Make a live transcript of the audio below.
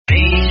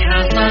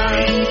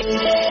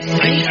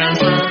عيشها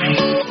صح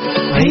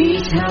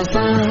عيشها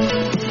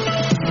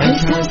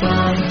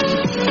صح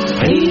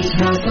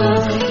عيشها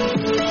صح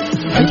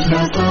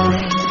عيشها صح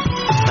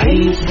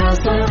عيشها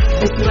صح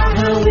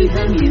اسمعها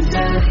والهم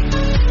ينزاح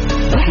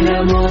أحلى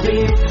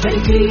مواضيع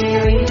خلي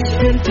يعيش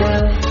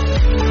مرتاح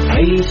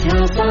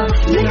عيشها صح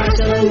من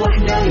 10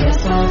 ل1 يا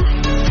صاح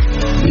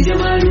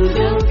بجمال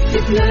وذوق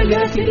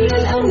تتلاقى كل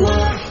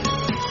الأرواح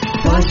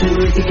فاشل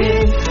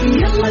واتيكيت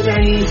يلا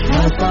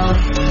نعيشها صح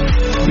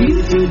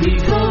بيوتي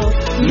وديكور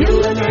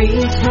يلا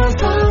نعيشها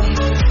صح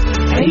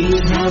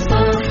عيشها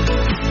صح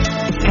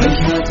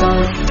عيشها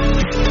صح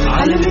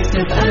على ميكس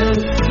اف ام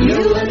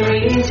يلا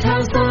نعيشها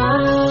صح.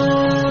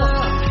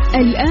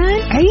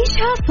 الآن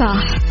عيشها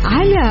صح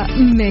على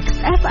ميكس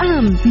اف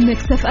ام.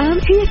 ميكس اف ام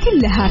هي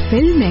كلها في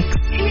الميكس.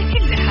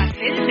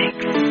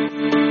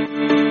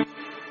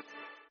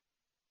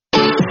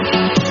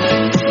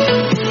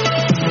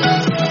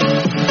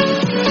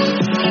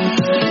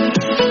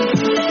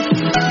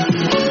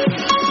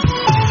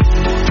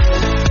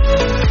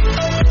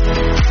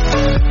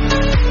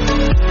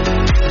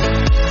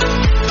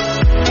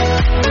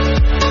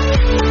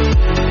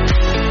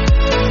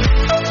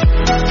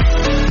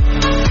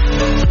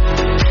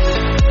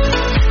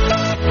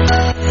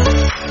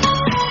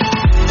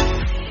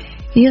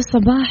 يا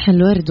صباح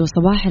الورد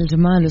وصباح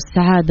الجمال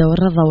والسعادة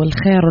والرضا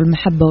والخير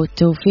والمحبة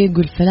والتوفيق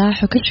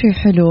والفلاح وكل شيء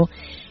حلو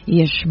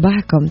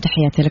يشبهكم.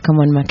 تحياتي لكم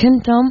وين ما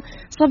كنتم،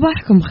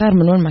 صباحكم خير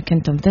من وين ما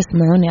كنتم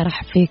تسمعوني.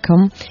 أرحب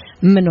فيكم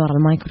من وراء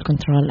المايك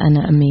والكنترول،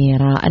 أنا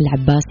أميرة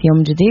العباس.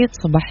 يوم جديد،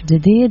 صباح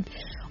جديد،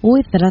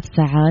 و3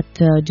 ساعات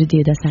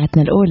جديدة.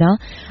 ساعتنا الأولى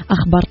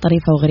أخبار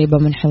طريفة وغريبة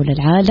من حول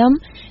العالم،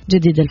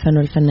 جديد الفن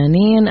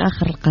والفنانين،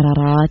 آخر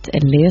القرارات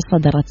اللي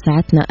صدرت.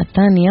 ساعتنا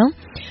الثانية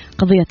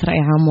قضية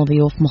رأي عام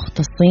وضيوف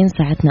مختصين.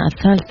 ساعتنا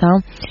الثالثة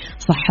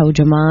صحة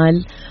وجمال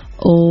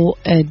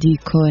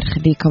وديكور.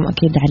 خليكم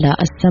أكيد على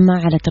السمع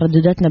على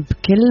تردداتنا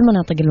بكل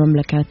مناطق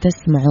المملكة،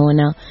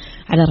 تسمعونا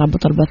على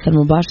رابط البث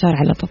المباشر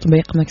على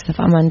تطبيق ميكس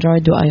اف ام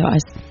اندرويد واي او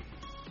اس،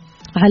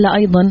 على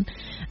أيضا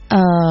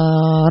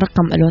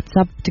رقم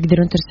الواتساب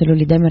تقدرون ترسلوا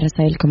لي دائما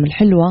رسائلكم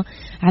الحلوة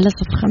على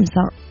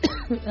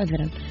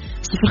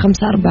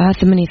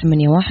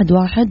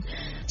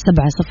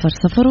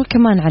 0548811700،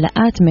 وكمان على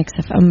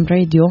 @mixfm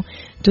radio،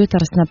 تويتر،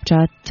 سناب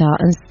شات،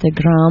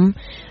 انستغرام،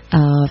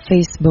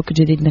 فيسبوك.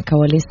 جديدنا،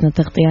 كواليسنا،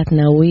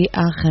 تغطياتنا،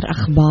 وآخر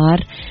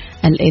أخبار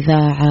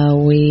الإذاعة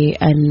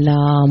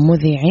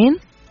والمذيعين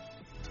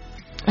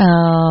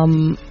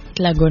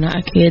تلاقونا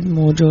أكيد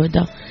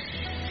موجودة.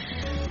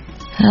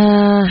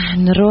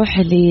 نروح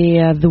ل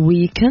The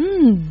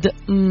Weekend.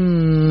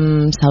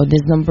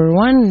 Saudi's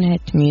 #1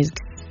 hit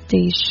music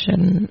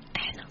station.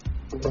 احنا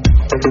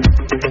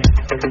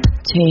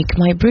Take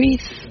my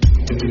breath.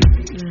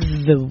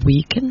 The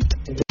Weekend.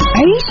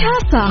 عيشها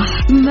صح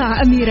مع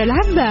أميرة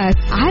العباس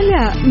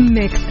على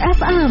ميكس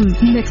اف ام.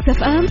 ميكس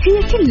اف ام هي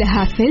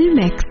كلها في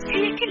الميكس.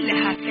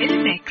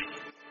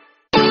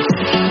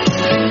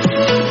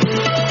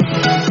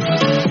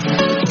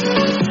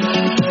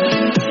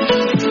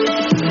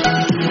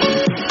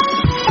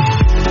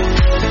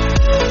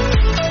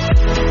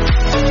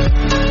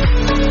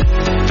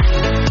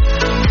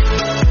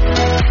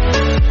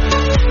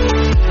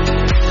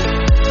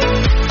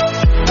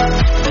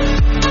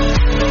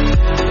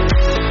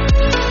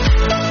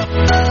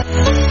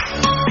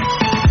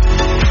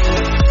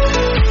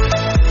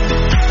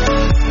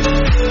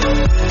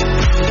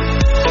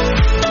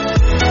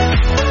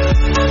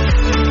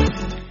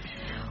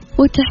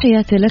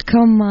 وتحياتي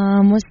لكم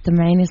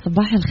مستمعيني.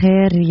 صباح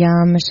الخير يا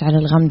مشعل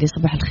الغامدي،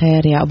 صباح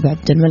الخير يا أبو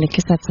عبد الملك،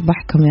 يسعد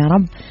صباحكم يا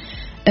رب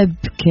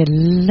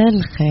بكل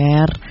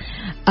الخير.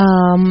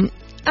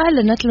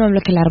 أعلنت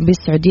المملكة العربية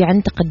السعودية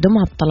عن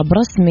تقدمها بطلب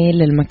رسمي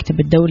للمكتب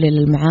الدولي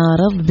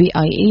للمعارض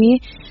BIE،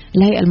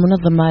 الهيئة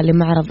المنظمة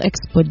لمعرض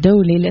إكسبو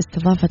الدولي،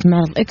 لاستضافة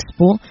معرض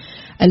إكسبو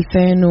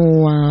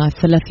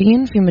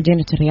 2030 في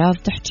مدينة الرياض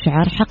تحت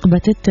شعار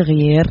حقبة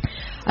التغيير،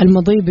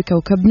 المضي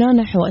بكوكبنا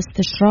نحو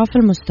استشراف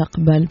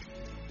المستقبل،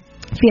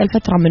 في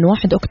الفترة من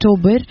 1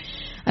 أكتوبر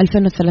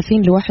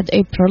 2030 ل1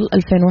 أبريل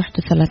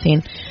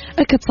 2031.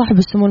 أكد صاحب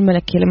السمو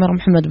الملكي الأمير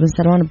محمد بن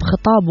سلمان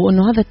بخطابه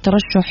أنه هذا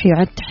الترشح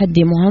يعد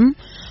تحدي مهم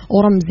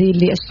ورمزي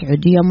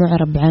للسعودية،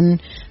 معرب عن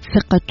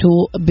ثقته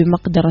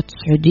بمقدرة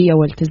السعودية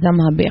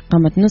والتزامها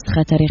بإقامة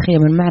نسخة تاريخية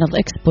من معرض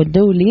إكسبو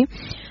الدولي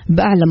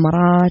بأعلى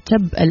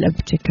مراتب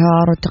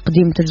الابتكار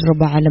وتقديم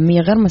تجربة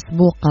عالمية غير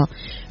مسبوقة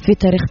في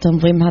تاريخ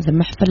تنظيم هذا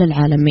المحفل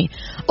العالمي.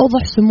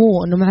 أوضح سموه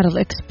أنه معرض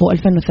إكسبو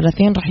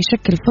 2030 راح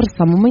يشكل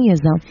فرصة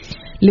مميزة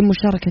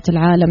لمشاركة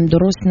العالم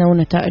دروسنا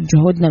ونتائج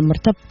جهودنا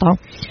المرتبطة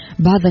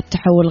بهذا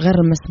التحول غير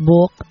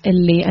المسبوق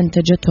اللي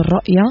أنتجته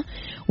الرؤية،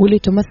 واللي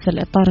تمثل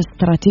إطار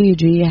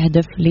استراتيجي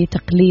يهدف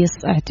لتقليص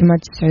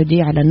اعتماد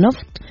السعودية على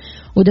النفط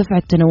ودفع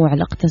التنوع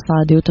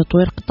الاقتصادي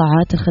وتطوير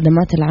قطاعات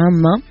الخدمات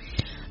العامة،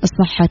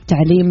 الصحة،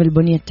 التعليم،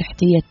 البنية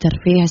التحتية،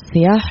 الترفيه،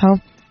 السياحة.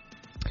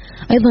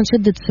 أيضا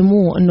شدد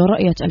سموه أنه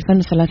رؤية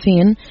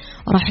 2030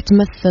 راح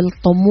تمثل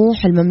طموح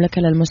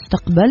المملكة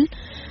للمستقبل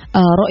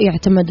رؤية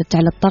اعتمدت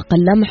على الطاقة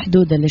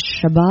اللامحدودة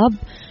للشباب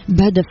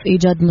بهدف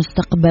إيجاد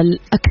مستقبل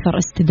أكثر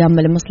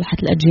استدامة لمصلحة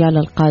الأجيال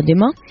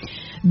القادمة.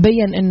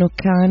 بيّن أنه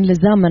كان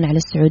لزاما على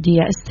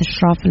السعودية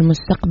استشراف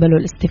المستقبل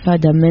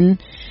والاستفادة من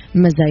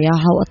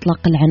مزاياها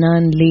وإطلاق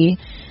العنان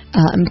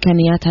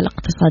لإمكانياتها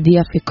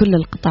الاقتصادية في كل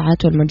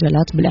القطاعات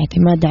والمجالات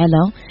بالاعتماد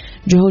على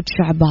جهود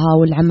شعبها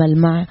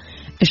والعمل مع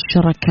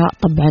الشركاء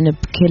طبعا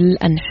بكل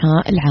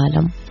أنحاء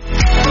العالم.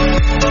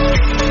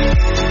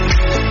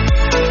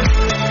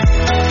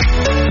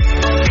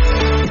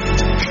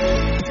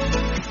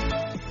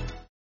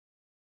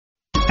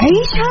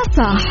 عيشها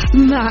صح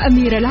مع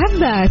أميرة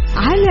العباس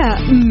على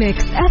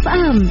ميكس أف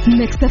أم.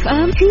 ميكس أف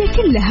أم هي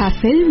كلها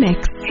في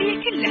الميكس.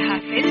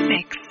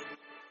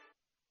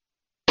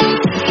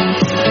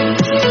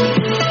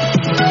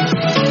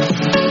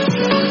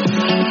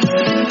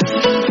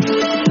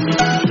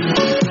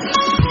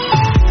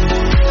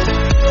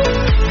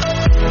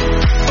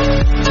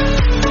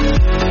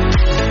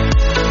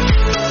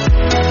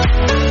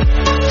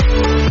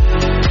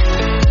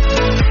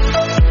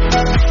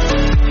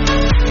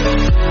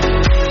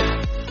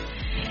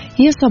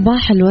 يا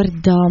صباح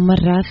الورد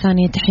مرة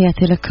ثانية،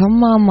 تحياتي لكم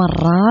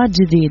مرة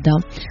جديدة.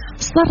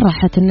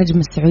 صرحت النجمة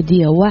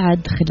السعودية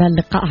وعد خلال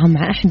لقائها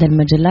مع إحدى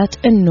المجلات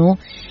أنه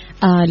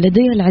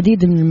لديها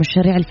العديد من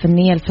المشاريع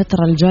الفنية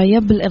الفترة الجاية،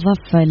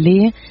 بالإضافة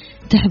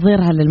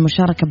لتحضيرها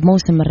للمشاركة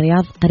بموسم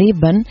الرياض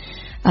قريبا.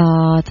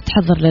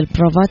 تتحضر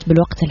للبروفات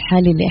بالوقت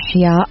الحالي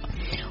لإحياء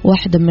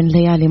واحدة من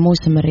ليالي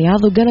موسم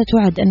الرياض. وقالت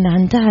وعد أنها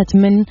انتهت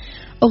من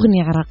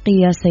أغنية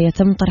عراقية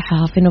سيتم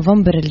طرحها في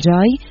نوفمبر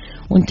الجاي،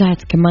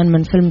 وانتهت كمان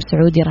من فيلم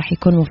سعودي راح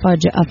يكون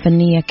مفاجأة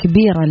فنية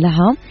كبيرة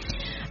لها،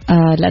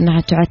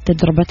 لأنها تعد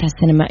تجربتها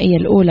السينمائية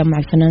الأولى مع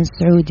الفنان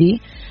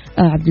السعودي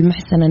عبد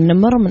المحسن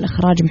النمر من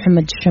إخراج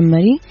محمد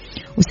الشمري،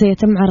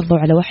 وسيتم عرضه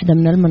على واحدة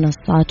من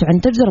المنصات.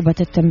 وعن تجربة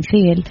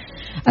التمثيل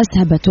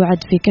أسهبت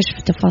وعد في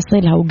كشف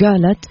تفاصيلها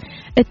وقالت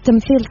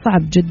التمثيل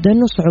صعب جدا،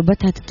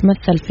 وصعوبتها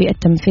تتمثل في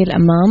التمثيل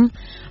أمام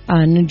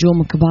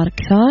نجوم كبار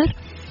كثار،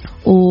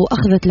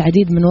 وأخذت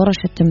العديد من ورش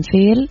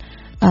التمثيل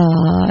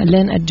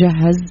لين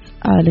أتجهز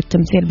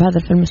للتمثيل بهذا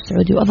الفيلم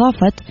السعودي.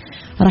 وأضافت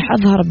راح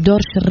أظهر بدور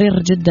شرير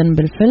جدا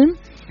بالفيلم،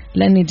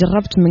 لأني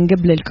جربت من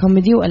قبل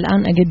الكوميدي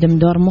والآن أقدم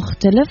دور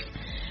مختلف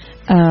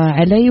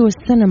علي،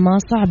 والسينما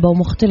صعبة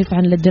ومختلفة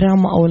عن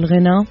الدراما أو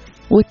الغناء،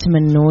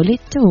 واتمنوا لي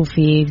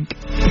التوفيق.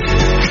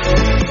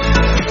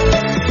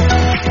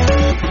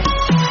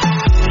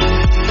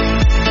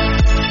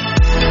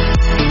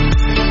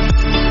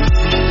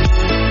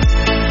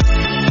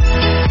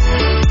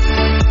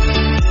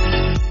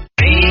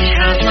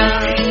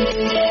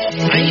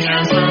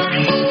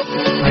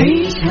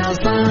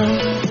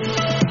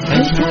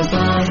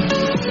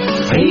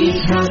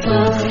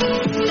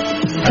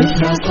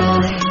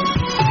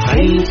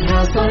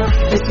 عيشها صح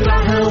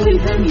اسمعها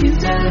والهم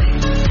ينزاح،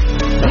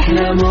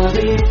 أحلى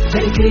مواضيع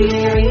خلي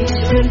يعيش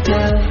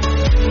مرتاح.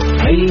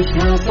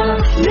 عيشها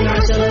صح من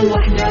 10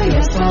 ل1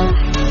 يا صاح،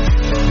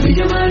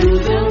 بجمال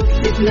وذوق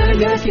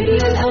تتلاقى كل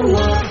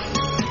الأرواح.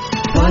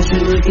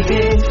 فاشل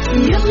واتيكيت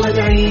يلا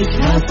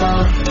نعيشها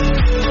صح،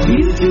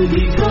 بيوتي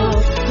وديكور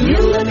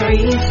يلا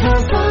نعيشها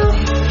صح.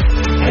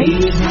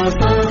 عيشها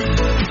صح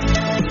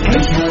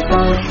عيشها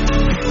صح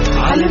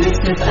على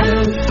ميكس أف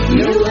أم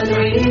يلا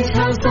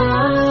نعيشها صح.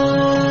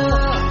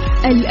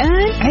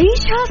 الآن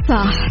عيشها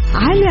صح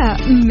على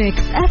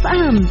ميكس أف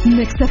أم.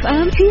 ميكس أف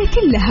أم هي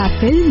كلها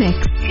في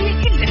الميكس.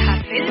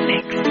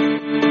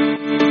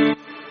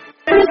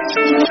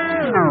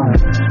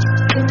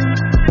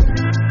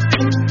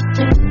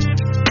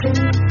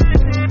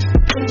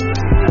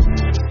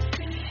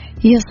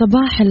 يا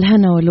صباح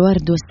الهنا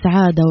والورد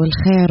والسعادة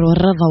والخير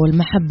والرضا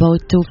والمحبة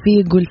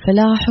والتوفيق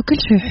والفلاح وكل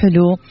شيء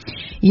حلو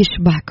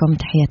يشبهكم.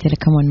 تحياتي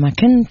لكم وين ما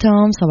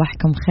كنتم،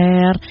 صباحكم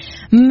خير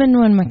من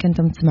وين ما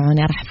كنتم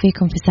تسمعوني. أرحب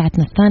فيكم في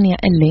ساعتنا الثانية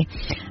اللي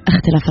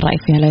اختلاف الرأي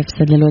فيها لا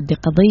يفسد للود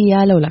قضية،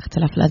 لولا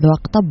اختلاف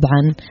الأذواق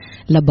طبعا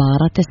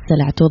لبارة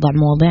السلع. توضع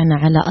مواضيعنا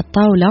على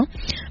الطاولة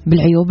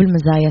بالعيوب،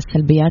 المزايا،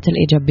 السلبيات،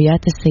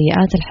 الإيجابيات،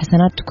 السيئات،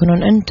 الحسنات،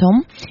 تكونون أنتم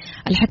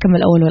الحكم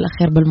الأول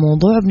والأخير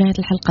بالموضوع. بنهاية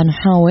الحلقة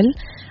نحاول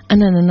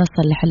أننا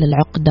نصل لحل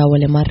العقدة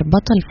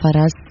ولمربط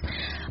الفرس.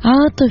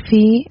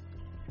 عاطفي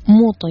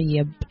مو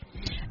طيب.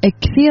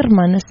 كثير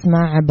ما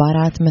نسمع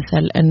عبارات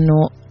مثل أنه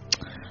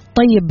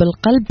طيب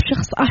القلب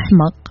شخص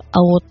أحمق،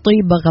 أو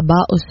الطيبة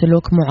غباء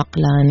وسلوك مو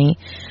عقلاني.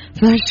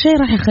 فهالشيء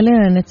راح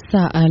يخلينا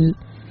نتساءل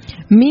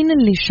مين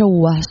اللي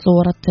شوه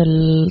صورة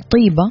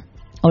الطيبة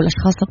أو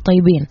الأشخاص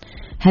الطيبين؟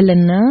 هل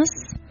الناس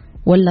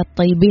ولا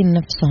الطيبين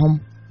نفسهم؟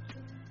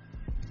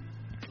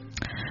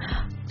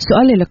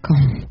 سؤالي لكم،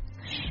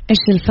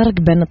 إيش الفرق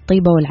بين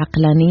الطيبة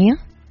والعقلانية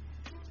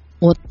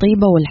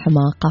والطيبة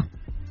والحماقة؟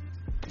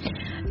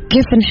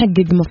 كيف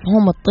نحقق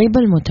مفهوم الطيبة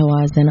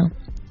المتوازنة؟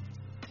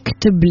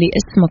 اكتب لي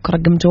اسمك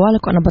ورقم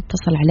جوالك وأنا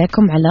بتصل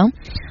عليكم على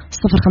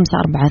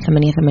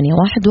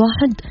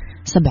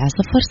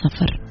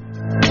 0548811700.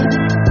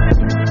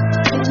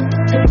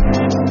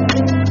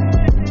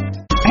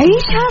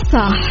 عيشها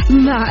صح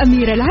مع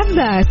أميرة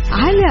العباس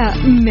على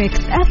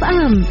ميكس أف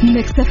أم.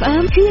 ميكس أف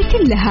أم هي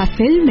كلها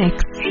في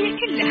الميكس.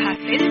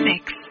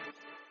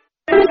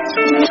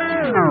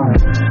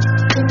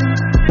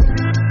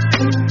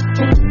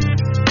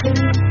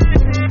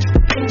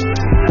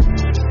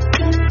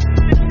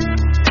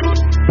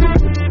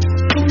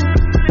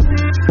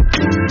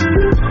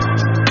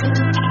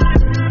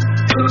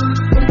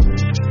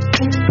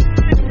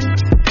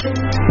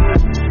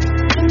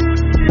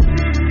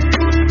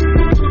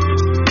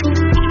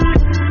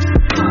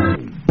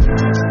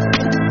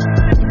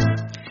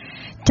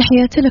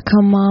 تحياتي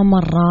لكم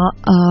مرة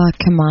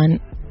كمان.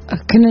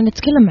 كنا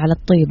نتكلم على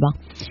الطيبة،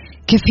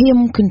 كيف هي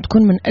ممكن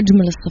تكون من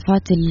أجمل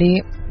الصفات اللي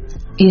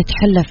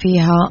يتحلى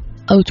فيها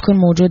أو تكون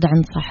موجودة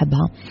عند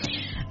صاحبها.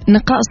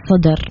 نقاء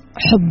الصدر،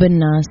 حب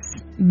الناس،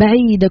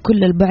 بعيدة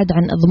كل البعد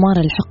عن إضمار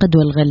الحقد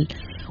والغل،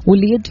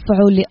 واللي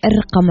يدفعوا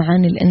لأرقى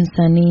معاني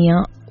الإنسانية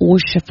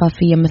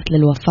والشفافية مثل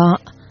الوفاء،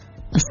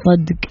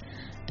 الصدق،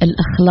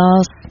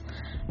 الإخلاص.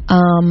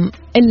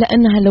 إلا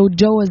أنها لو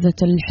تجاوزت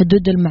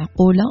الحدود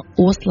المعقولة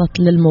ووصلت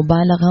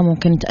للمبالغة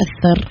ممكن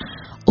تأثر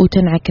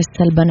وتنعكس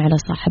سلبا على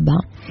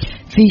صاحبها.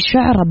 في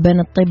شعرة بين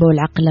الطيبة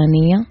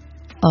والعقلانية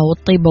أو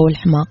الطيبة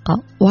والحماقة،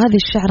 وهذه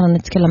الشعرة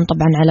نتكلم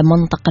طبعا على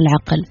منطق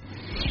العقل.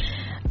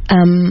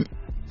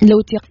 لو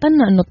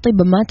تيقنا أن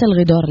الطيبة ما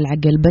تلغي دور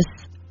العقل، بس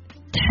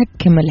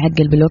تحكم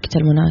العقل بالوقت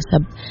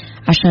المناسب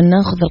عشان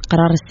ناخذ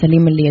القرار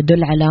السليم اللي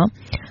يدل على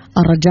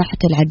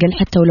رجاحة العقل،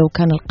 حتى ولو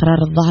كان القرار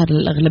الظاهر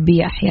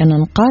للأغلبية أحيانا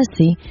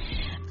قاسي،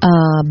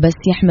 بس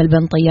يحمل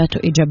بين طياته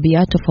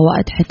إيجابيات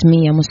وفوائد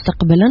حتمية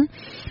مستقبلا،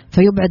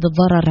 فيبعد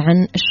الضرر عن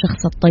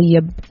الشخص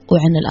الطيب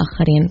وعن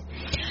الآخرين.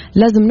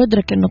 لازم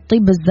ندرك أن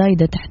الطيبة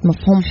الزايدة تحت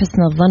مفهوم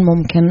حسن الظن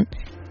ممكن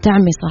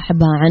تعمي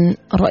صاحبها عن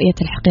رؤية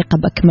الحقيقة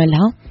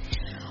بأكملها،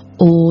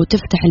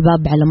 وتفتح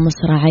الباب على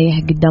مصراعيه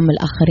قدام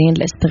الآخرين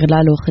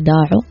لاستغلاله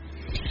وخداعه.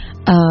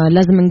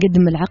 لازم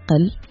نقدم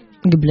العقل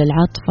قبل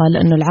العاطفة،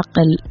 لأنه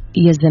العقل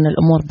يزن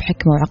الأمور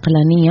بحكمة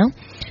وعقلانية،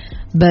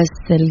 بس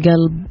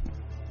القلب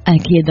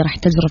أكيد راح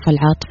تجرف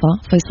العاطفة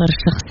فيصير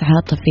الشخص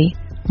عاطفي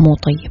مو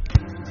طيب.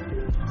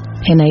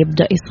 هنا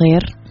يبدأ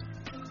يصير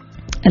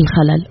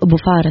الخلل. أبو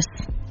فارس،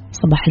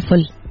 صباح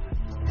الفل.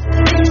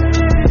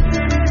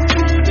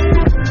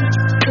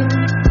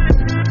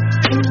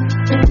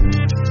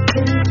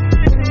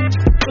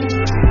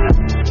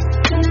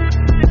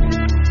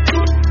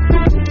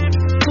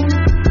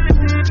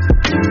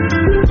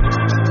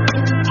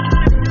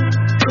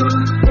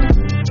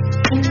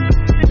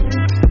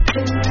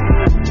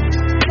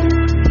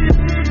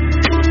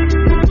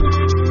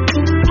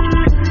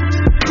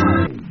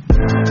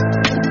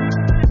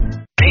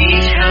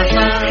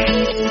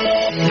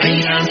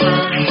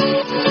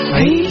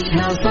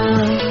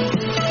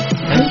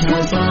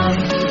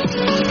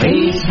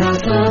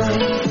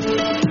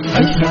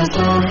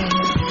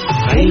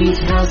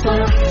 عيشها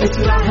صح،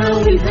 اسمعها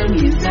والهم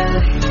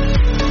يرتاح،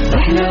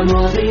 أحلى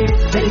مواضيع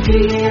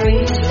خلي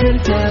يعيش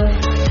مرتاح.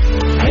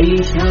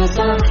 عيشها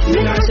صح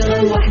من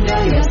 10 ل1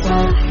 يا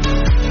صاح،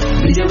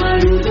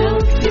 بجمال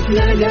وذوق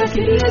تتلاقى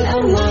كل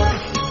الأرواح.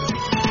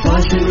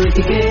 فاشل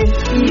واتيكيت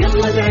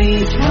يلا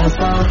نعيشها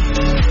صح،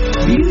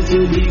 بيوتي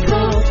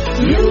وديكور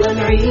يلا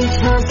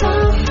نعيشها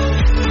صح.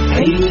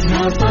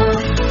 عيشها صح،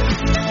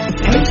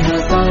 عيشها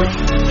صح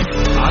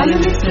على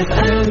ميكس أف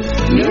أم،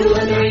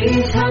 يلا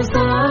نعيشها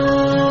صح.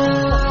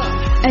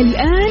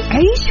 الآن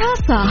عيشها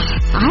صح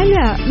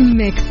على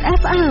ميكس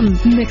أف أم.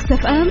 ميكس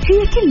أف أم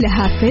هي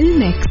كلها في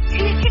الميكس.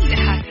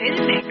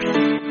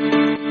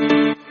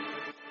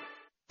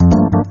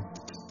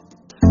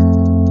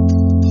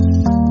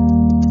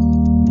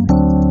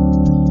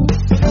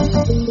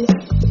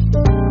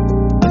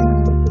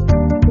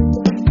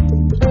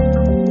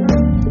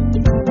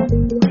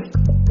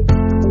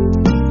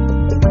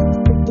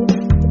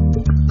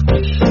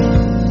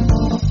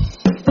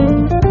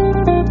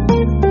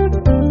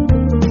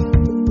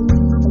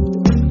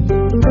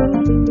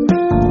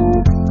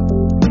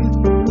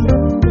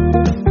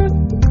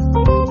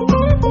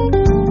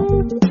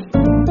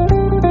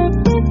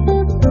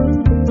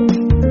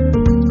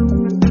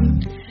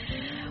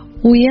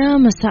 ويا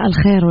مساء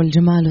الخير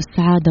والجمال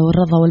والسعادة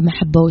والرضا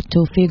والمحبة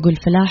والتوفيق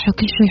والفلاح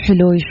وكل شيء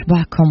حلو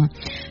يشبهكم.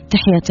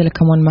 تحياتي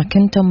لكم وين ما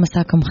كنتم،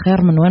 مساكم خير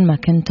من وين ما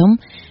كنتم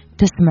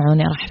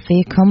تسمعوني. أرحب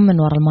فيكم من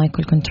وراء المايك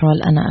والكنترول،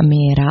 أنا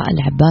أميرة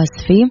العباس.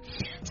 في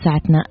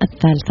ساعتنا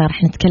الثالثة رح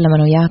نتكلم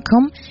أنا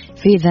وياكم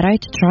في The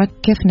Right Track،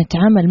 كيف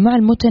نتعامل مع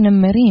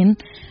المتنمرين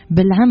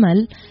بالعمل،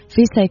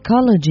 في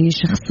سايكولوجي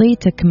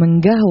شخصيتك من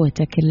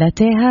قهوتك،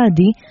 اللاتيه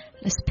هادي،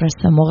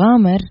 الاسبريسو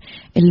مغامر،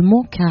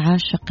 الموكا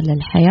عاشق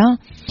للحياة،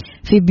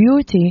 في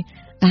بيوتي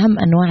أهم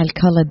أنواع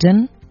الكولاجين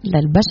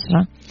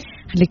للبشرة.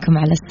 خليكم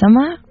على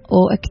السمع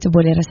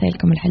واكتبوا لي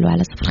رسائلكم الحلوة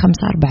على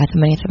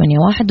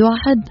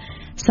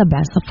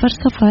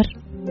 0548811700.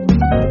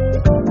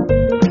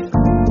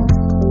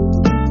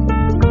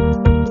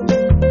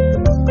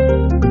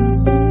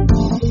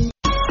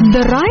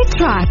 The Right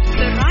Track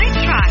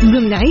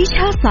ضمن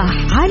عيشها صح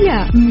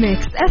على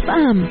ميكس أف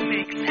أم.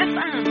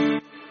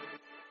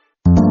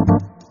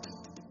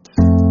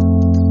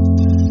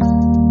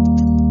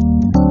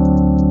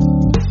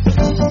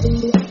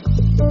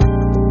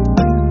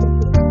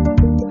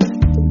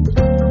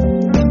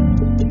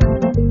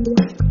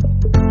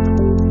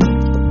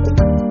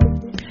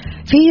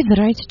 في The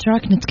Right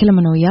Track نتكلم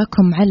أنا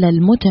وياكم على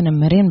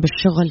المتنمرين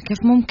بالشغل، كيف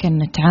ممكن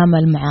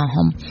نتعامل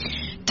معاهم.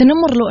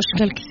 التنمر له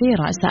أشكال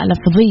كثيرة، أساءة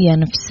لفظية،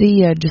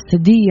 نفسية،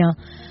 جسدية.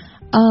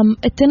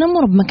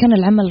 التنمر بمكان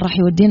العمل راح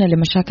يودينا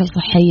لمشاكل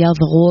صحية،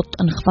 ضغوط،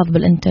 انخفاض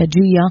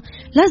بالإنتاجية.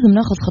 لازم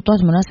ناخذ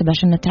خطوات مناسبة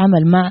عشان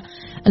نتعامل مع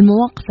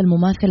المواقف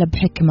المماثلة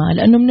بحكمة،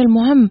 لأنه من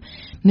المهم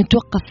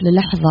نتوقف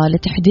للحظة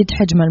لتحديد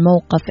حجم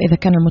الموقف. إذا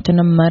كان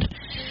المتنمر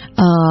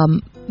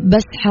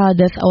بس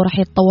حادث أو راح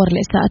يتطور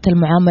لإساءة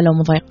المعاملة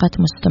ومضايقات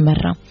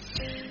مستمرة.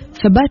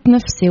 ثبات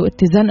نفسي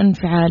واتزان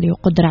انفعالي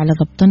وقدرة على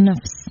ضبط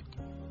النفس.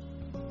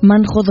 ما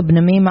نخوض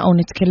بنميمة أو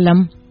نتكلم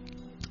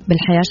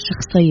بالحياة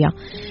الشخصية.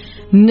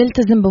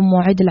 نلتزم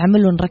بمواعيد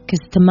العمل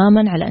ونركز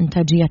تماما على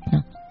إنتاجيتنا.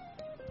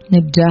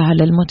 نتجاهل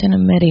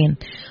المتنمرين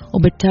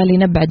وبالتالي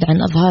نبعد عن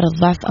إظهار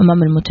الضعف أمام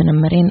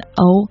المتنمرين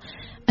أو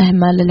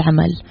إهمال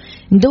العمل.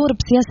 ندور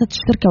بسياسة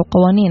الشركة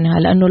وقوانينها،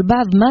 لأنه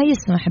البعض ما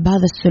يسمح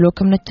بهذا السلوك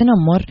من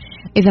التنمر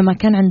إذا ما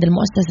كان عند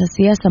المؤسسة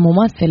سياسة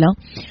مماثلة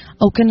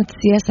أو كانت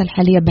السياسة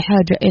الحالية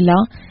بحاجة إلى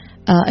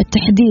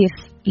التحديث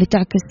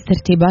لتعكس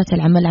ترتيبات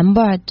العمل عن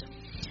بعد.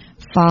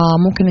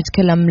 فممكن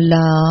نتكلم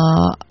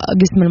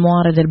لقسم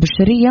الموارد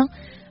البشرية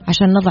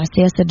عشان نضع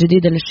سياسة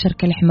جديدة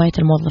للشركة لحماية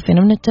الموظفين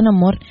من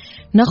التنمر.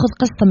 ناخذ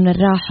قسط من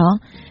الراحة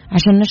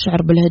عشان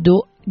نشعر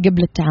بالهدوء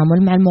قبل التعامل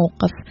مع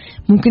الموقف.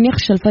 ممكن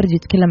يخشى الفرد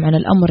يتكلم عن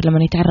الأمر لما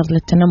يتعرض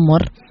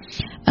للتنمر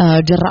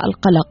جراء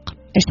وقلق،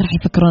 إيش راح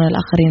يفكرون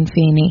الآخرين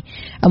فيني.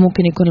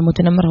 ممكن يكون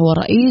المتنمر هو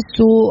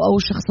رئيسه أو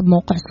شخص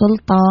بموقع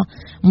سلطة،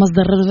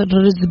 مصدر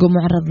رزقه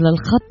معرض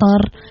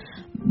للخطر.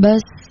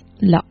 بس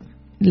لا،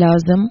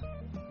 لازم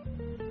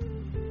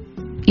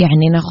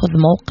يعني ناخذ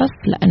موقف،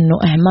 لأنه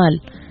إهمال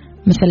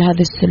مثل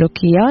هذه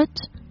السلوكيات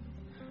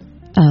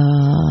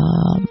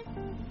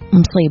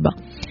مصيبة.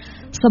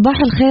 صباح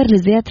الخير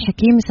لزياد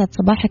حكيم، يسعد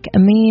صباحك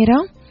أميرة.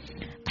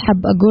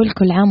 أحب أقول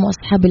كل عام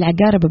وأصحاب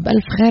العقارب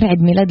بألف خير،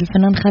 عيد ميلاد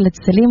الفنان خالد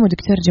سليم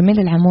ودكتور جميل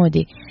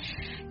العمودي.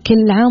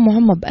 كل عام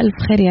وهم بألف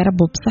خير يا رب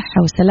وبصحة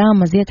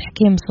وسلامة. زياد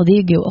حكيم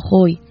صديقي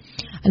وأخوي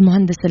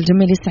المهندس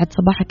الجميل، يسعد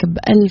صباحك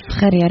بألف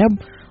خير يا رب،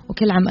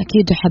 وكل عام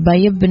أكيد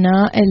وحبايبنا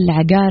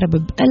العقارب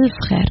بألف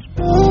خير.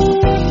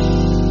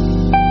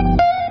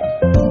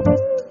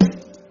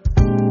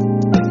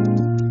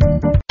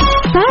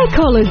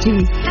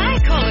 سايكولوجي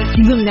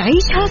ضمن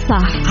عيشها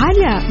صح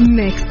على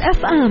ميكس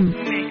اف ام.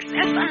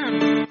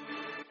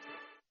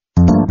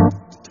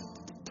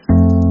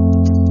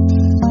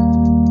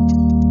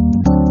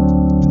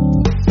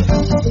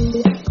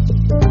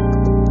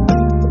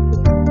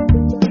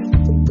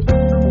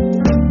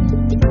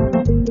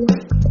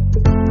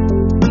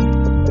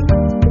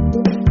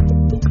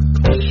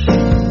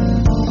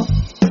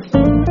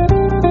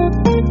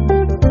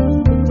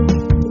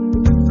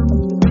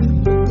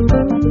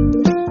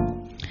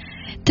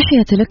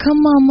 تحياتي لكم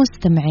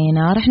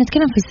مستمعينا. رح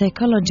نتكلم في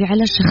سيكولوجي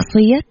على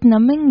شخصيتنا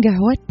من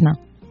قهوتنا.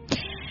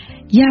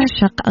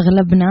 يعشق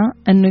أغلبنا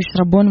أنه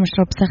يشربون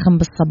مشروب سخن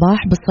بالصباح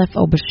بالصيف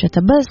أو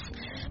بالشتاء، بس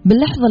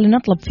باللحظة اللي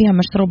نطلب فيها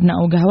مشروبنا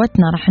أو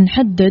قهوتنا رح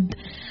نحدد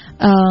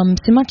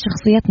سمات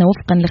شخصيتنا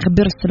وفقا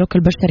لخبير السلوك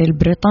البشري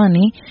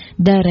البريطاني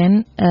دارين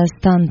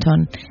ستانتون.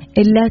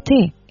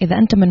 اللاتيه، إذا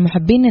أنت من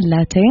محبين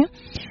اللاتيه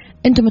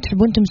أنتم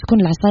تحبون تمسكون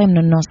العصاية من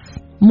النص،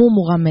 مو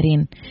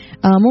مغامرين.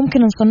 ممكن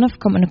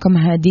نصنفكم أنكم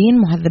هادين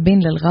مهذبين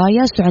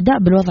للغاية، سعداء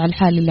بالوضع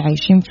الحالي اللي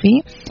عايشين فيه،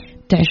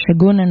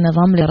 تعشقون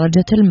النظام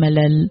لدرجة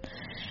الملل.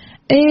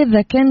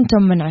 إذا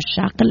كنتم من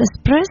عشاق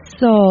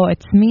الإسبريسو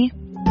it's me.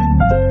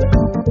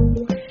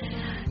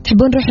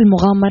 تحبون روح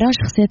المغامرة،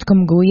 شخصيتكم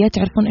قوية،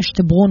 تعرفون إيش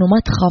تبغون وما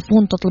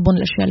تخافون تطلبون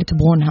الأشياء اللي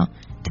تبغونها،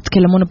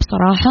 تتكلمون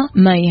بصراحة،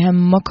 ما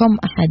يهمكم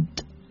أحد.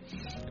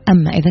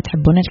 أما إذا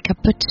تحبون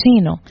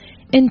الكابتشينو،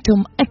 أنتم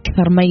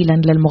أكثر ميلا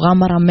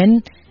للمغامرة من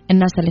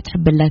الناس اللي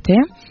تحب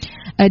اللاتيه.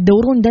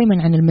 تدورون دايما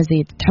عن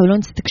المزيد، تحاولون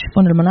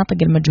تستكشفون المناطق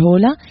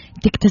المجهولة،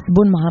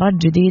 تكتسبون مهارات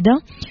جديدة،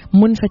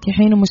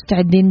 منفتحين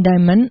ومستعدين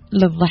دايما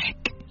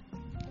للضحك.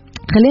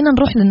 خلينا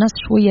نروح للناس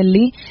شوية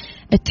اللي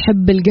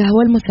تحب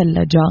القهوة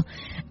المثلجة.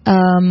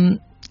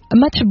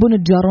 ما تحبون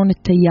تجارون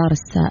التيار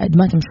السائد،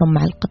 ما تمشون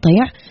مع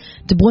القطيع،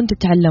 تبغون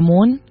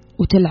تتعلمون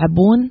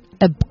وتلعبون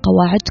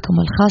بقواعدكم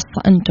الخاصة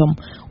أنتم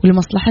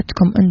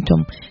ولمصلحتكم أنتم،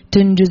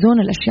 تنجزون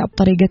الأشياء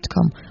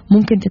بطريقتكم،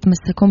 ممكن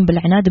تتمسكون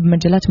بالعناد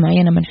بمجالات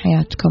معينة من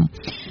حياتكم.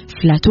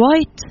 فلات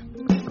وايت،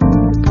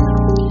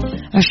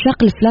 عشاق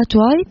الفلات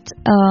وايت،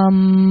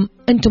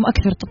 أنتم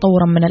أكثر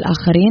تطورا من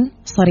الآخرين،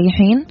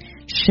 صريحين،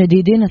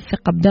 شديدين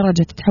الثقة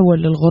بدرجة تتحول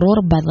للغرور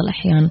ببعض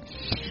الأحيان،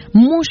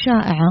 مو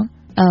شائعة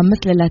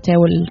مثل اللاتيه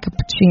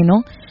والكابتشينو.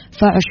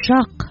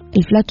 فعشاق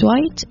الفلات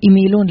وايت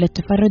يميلون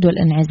للتفرد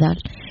والانعزال.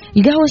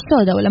 القهوة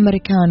السوداء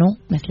والأمريكانو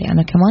مثلي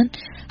أنا كمان،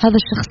 هذا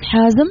الشخص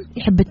حازم،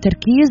 يحب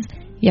التركيز،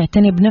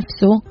 يعتني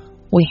بنفسه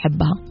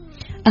ويحبها.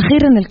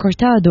 أخيرا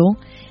الكورتادو،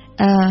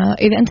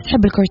 إذا أنت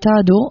تحب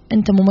الكورتادو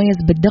أنت مميز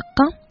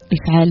بالدقة،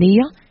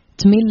 الفعالية،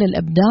 تميل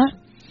للإبداع،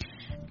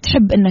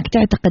 تحب أنك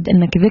تعتقد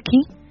أنك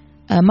ذكي،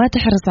 ما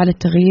تحرص على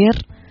التغيير،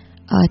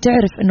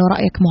 تعرف أنه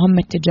رأيك مهم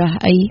اتجاه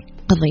أي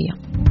قضية.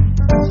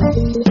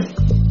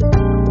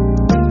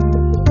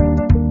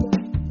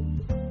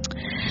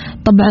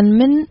 طبعا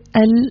من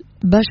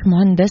الباش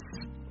مهندس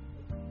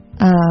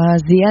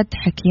زياد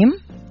حكيم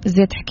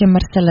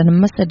مرسل لنا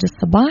مسج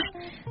الصباح.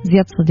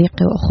 زياد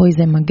صديقي وأخوي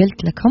زي ما قلت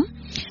لكم.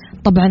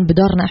 طبعا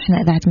بدورنا احنا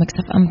إذاعة مكس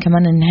اف ام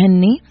كمان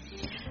نهني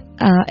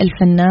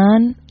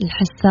الفنان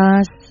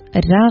الحساس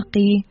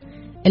الراقي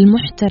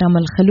المحترم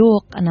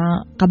الخلوق. أنا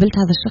قابلت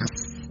هذا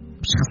الشخص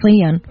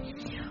شخصيا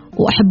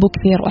وأحبه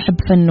كثير وأحب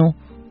فنه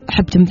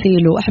وأحب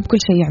تمثيله وأحب كل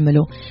شيء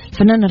يعمله.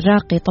 الفنان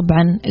الراقي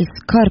طبعا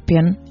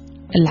السكوربيون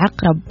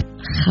العقرب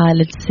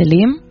خالد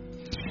سليم.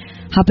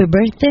 هابي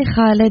بيرثدي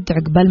خالد،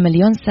 عقبال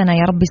مليون سنة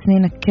يا رب،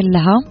 سنينك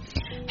كلها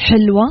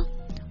حلوة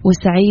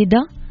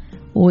وسعيدة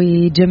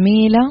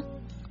وجميلة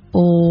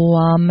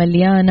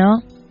ومليانة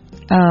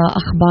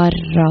أخبار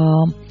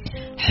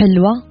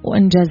حلوة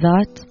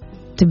وإنجازات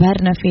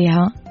تبهرنا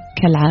فيها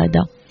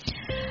كالعادة.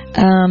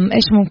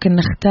 إيش ممكن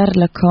نختار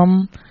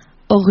لكم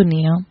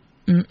أغنية؟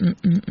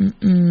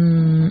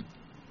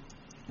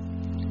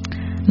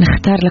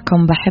 نختار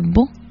لكم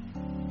بحبه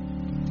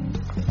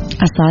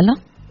أصالة.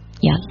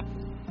 يلا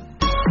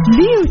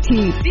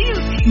بيوتي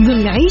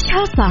ضمن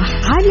عيشها صح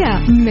على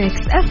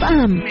ميكس اف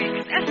ام.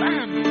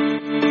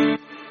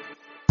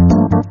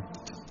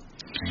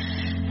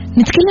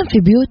 نتكلم في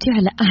بيوتي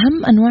على أهم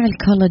أنواع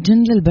الكولاجين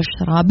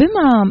للبشرة،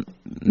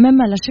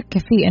 مما لا شك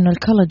فيه أنه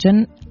الكولاجين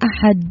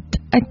أحد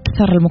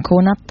أكثر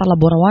المكونات طلب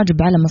ورواج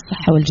بعالم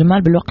الصحة والجمال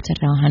بالوقت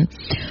الراهن،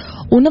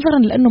 ونظرا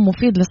لأنه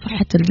مفيد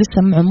لصحة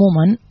الجسم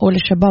عموما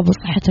وللشباب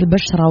وصحة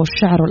البشرة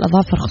والشعر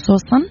والأظافر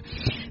خصوصا،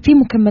 في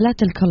مكملات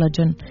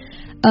الكولاجين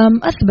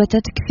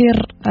أثبتت كثير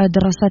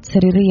دراسات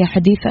سريرية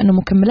حديثة أن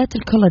مكملات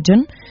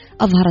الكولاجين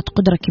أظهرت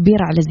قدرة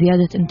كبيرة على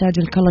زيادة إنتاج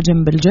الكولاجين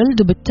بالجلد،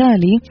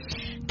 وبالتالي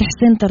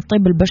تحسين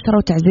ترطيب البشرة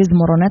وتعزيز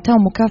مرونتها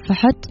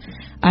ومكافحة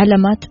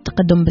علامات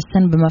التقدم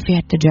بالسن بما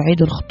فيها التجاعيد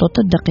والخطوط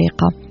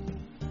الدقيقة.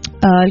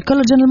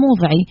 الكولاجين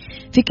الموضعي،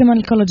 في كمان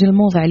الكولاجين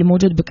الموضعي اللي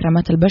موجود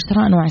بكريمات البشرة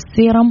أنواع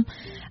السيرم،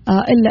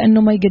 إلا أنه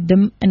ما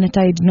يقدم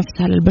النتائج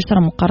نفسها للبشرة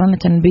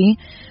مقارنة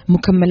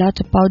بمكملات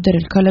باودر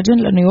الكولاجين،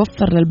 لأنه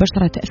يوفر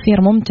للبشرة تأثير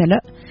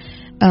ممتلئ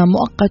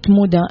مؤقت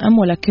مو دائم،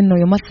 ولكنه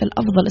يمثل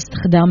أفضل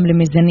استخدام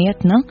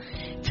لميزانيتنا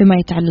فيما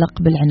يتعلق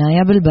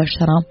بالعناية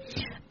بالبشرة.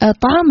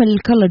 طعام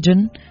الكولاجين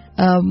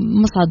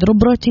مصادر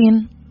بروتين،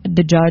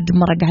 الدجاج،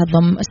 مرق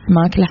عظم،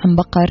 أسماك، لحم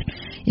بقر،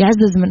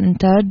 يعزز من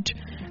إنتاج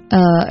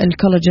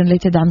الكولاجين اللي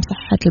تدعم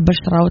صحة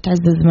البشرة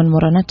وتعزز من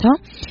مرونتها.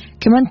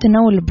 كمان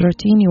تناول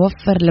البروتين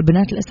يوفر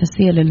اللبنات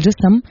الأساسية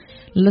للجسم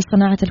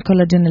لصناعة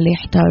الكولاجين اللي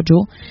يحتاجه.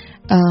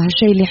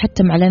 هالشيء اللي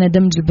يحتم علينا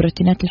دمج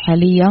البروتينات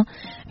الحالية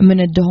من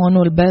الدهون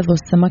والبيض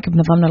والسمك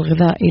بنظامنا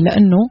الغذائي،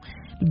 لأنه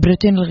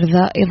البروتين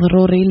الغذائي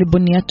ضروري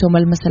لبنية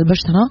وملمس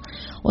البشرة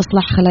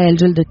وإصلاح خلايا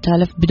الجلد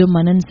التالف، بدون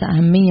ما ننسى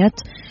أهمية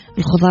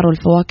الخضار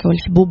والفواكه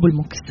والحبوب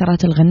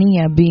والمكسرات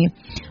الغنية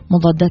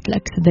بمضادات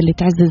الأكسدة اللي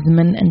تعزز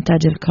من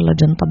إنتاج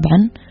الكولاجين طبعا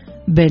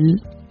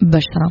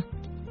بالبشرة.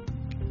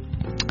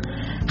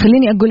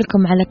 خليني أقول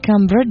لكم على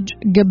كامبريدج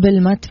قبل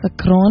ما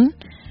تفكرون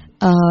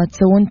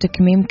تسوون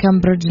تكميم.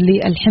 كامبريدج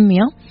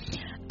للحمية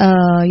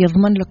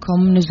يضمن لكم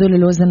نزول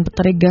الوزن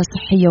بطريقة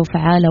صحية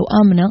وفعالة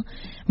وآمنة،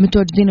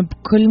 متواجدين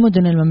بكل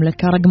مدن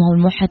المملكة. رقمهم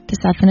الموحد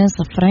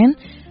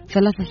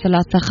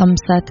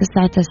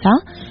 92033599.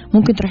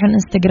 ممكن تروحون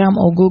انستغرام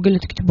أو جوجل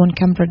وتكتبون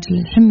كامبريدج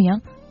للحمية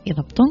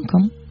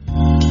يضبطونكم.